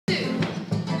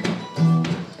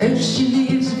If she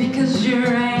leaves because you're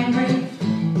angry,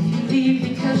 if you leave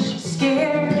because you're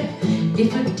scared,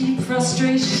 if a deep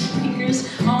frustration lingers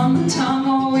on the tongue,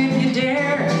 or if you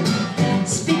dare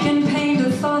speak in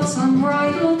painted thoughts,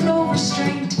 unbridled, no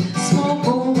restraint, smoke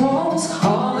or walls,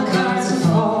 all the cards will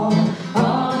fall,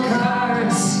 all the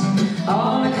cards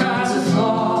will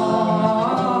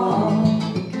fall.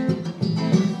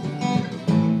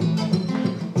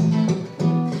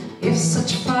 If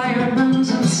such fire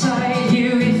burns inside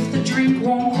you, if the drink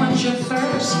won't quench your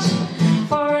thirst,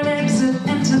 for an exit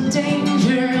into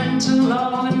danger, into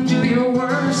love, and do your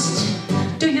worst.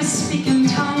 Do you speak in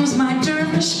tongues, my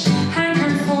dervish,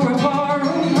 hankered for a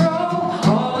barroom row?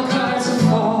 All the cards will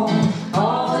fall,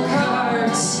 all the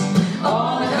cards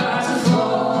will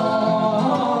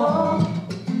fall.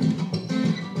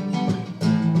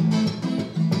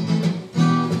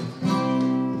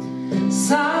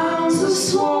 Sounds of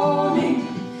swarming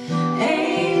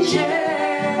angels,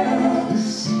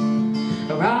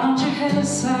 around your head a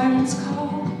siren's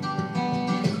call.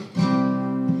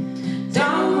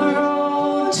 Down the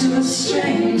road to a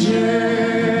stranger,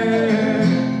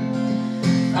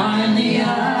 find the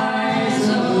eyes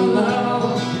of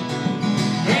love.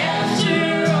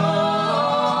 After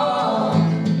all,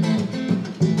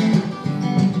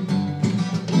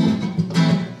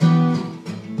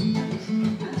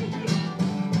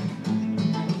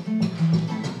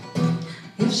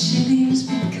 if she leaves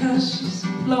because she's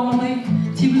lonely,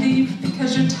 if you leave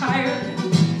because you're tired,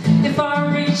 if our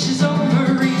reach is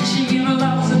overreaching, you know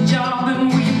love's a job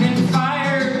and we've been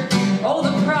fired. Oh,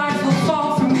 the pride will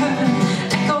fall from heaven,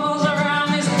 echoes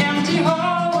around this empty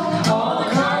hall. All the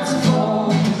cards will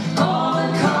fall, all the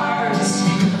cards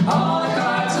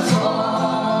will fall.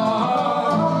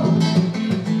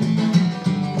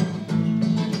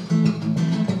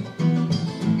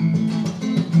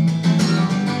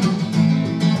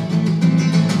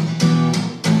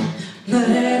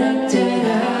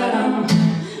 La-da-da-da-da-dum,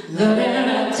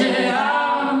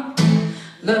 la-da-da-da-dum,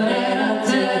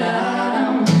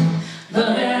 la-da-da-da-dum,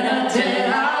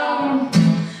 la-da-da-da-dum,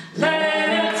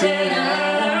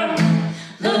 la-da-da-da-dum,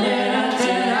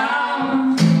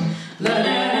 la-da-da-da-dum,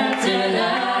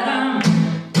 la-da-da-da-dum.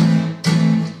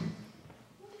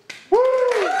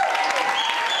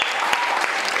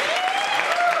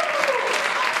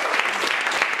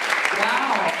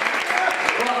 Wow.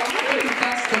 Well, I'm really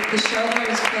impressed that the show I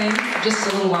was playing just a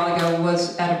little while ago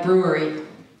was at a brewery.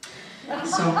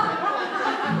 So,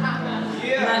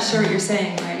 I'm not sure what you're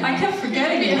saying right now. I kept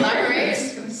forgetting it.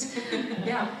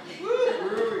 Yeah.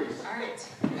 Breweries. All right.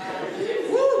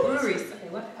 Woo, breweries. Okay,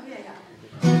 what? Oh, yeah.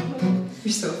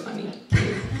 You're so funny.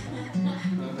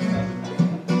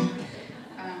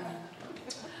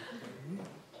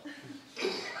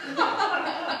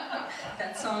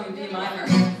 That song in B minor.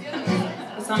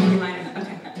 The song in B minor.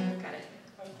 Okay, got it.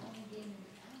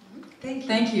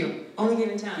 Thank you. Only Game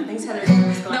in Town. Thanks, Heather.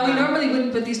 Now, we normally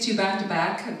wouldn't put these two back to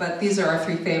back, but these are our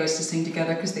three favorites to sing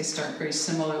together because they start very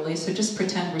similarly. So just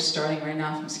pretend we're starting right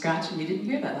now from scratch, and you didn't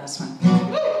hear that last one.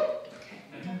 Okay.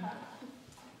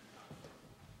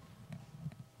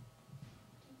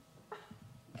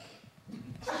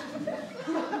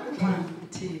 1,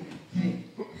 2, 3.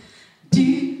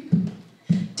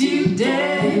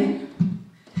 Do-day,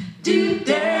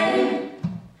 do-day,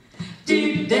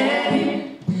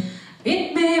 do-day.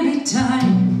 It may be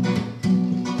time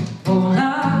or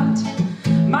not.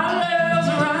 My love's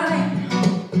right,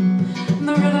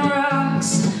 the rhythm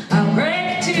rocks. I'll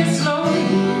break it to you slowly,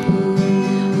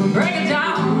 we'll break it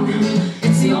down.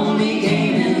 It's the only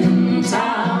game in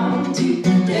town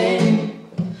today.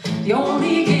 The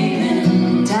only game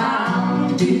in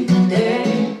town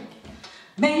today.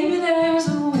 Maybe there's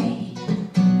a way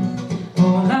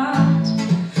or not.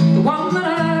 The one that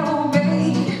I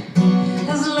obey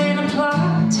has laid a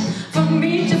plot for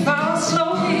me to follow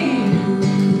slowly,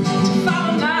 to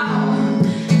follow now.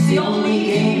 It's the only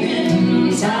game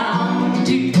in town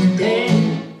today.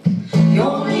 The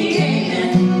only game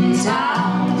in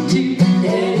town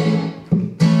today.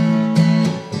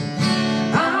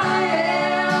 I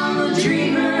am the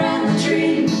dreamer and the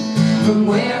dream. From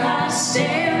where I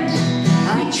stand,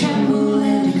 I tremble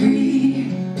and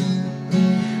agree.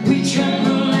 We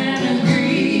tremble and agree.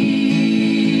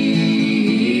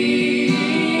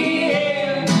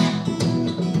 Yeah.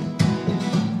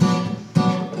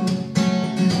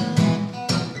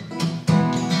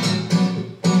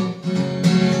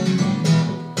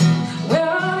 Where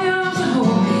are the arms that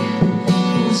hold me,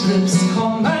 whose lips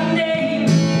call my name?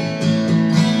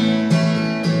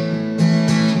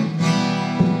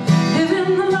 Live in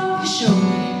the love you show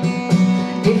me.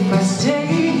 If I stay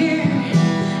here,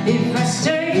 if I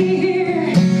stay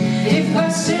here, if I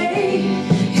stay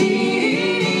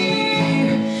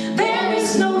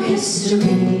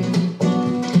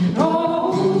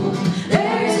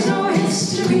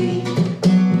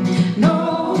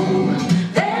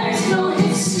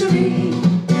me.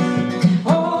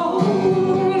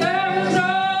 Oh, there's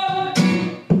all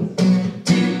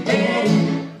do daddy,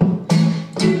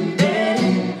 do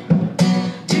daddy,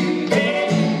 do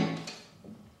daddy,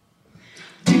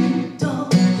 do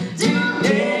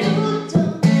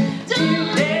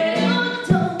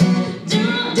do do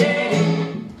daddy.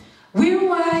 We're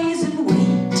wise and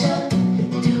wait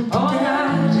all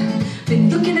night, been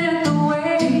looking at the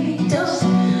way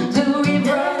that we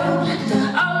brought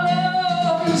our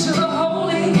love into the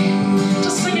holy.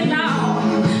 Just sing it now.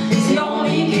 It's the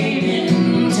only game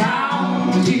in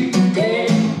town today.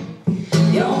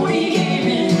 The only game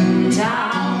in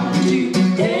town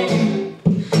today.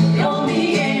 The only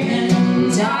game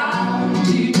in town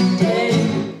today.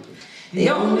 The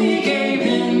only game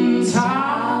in town.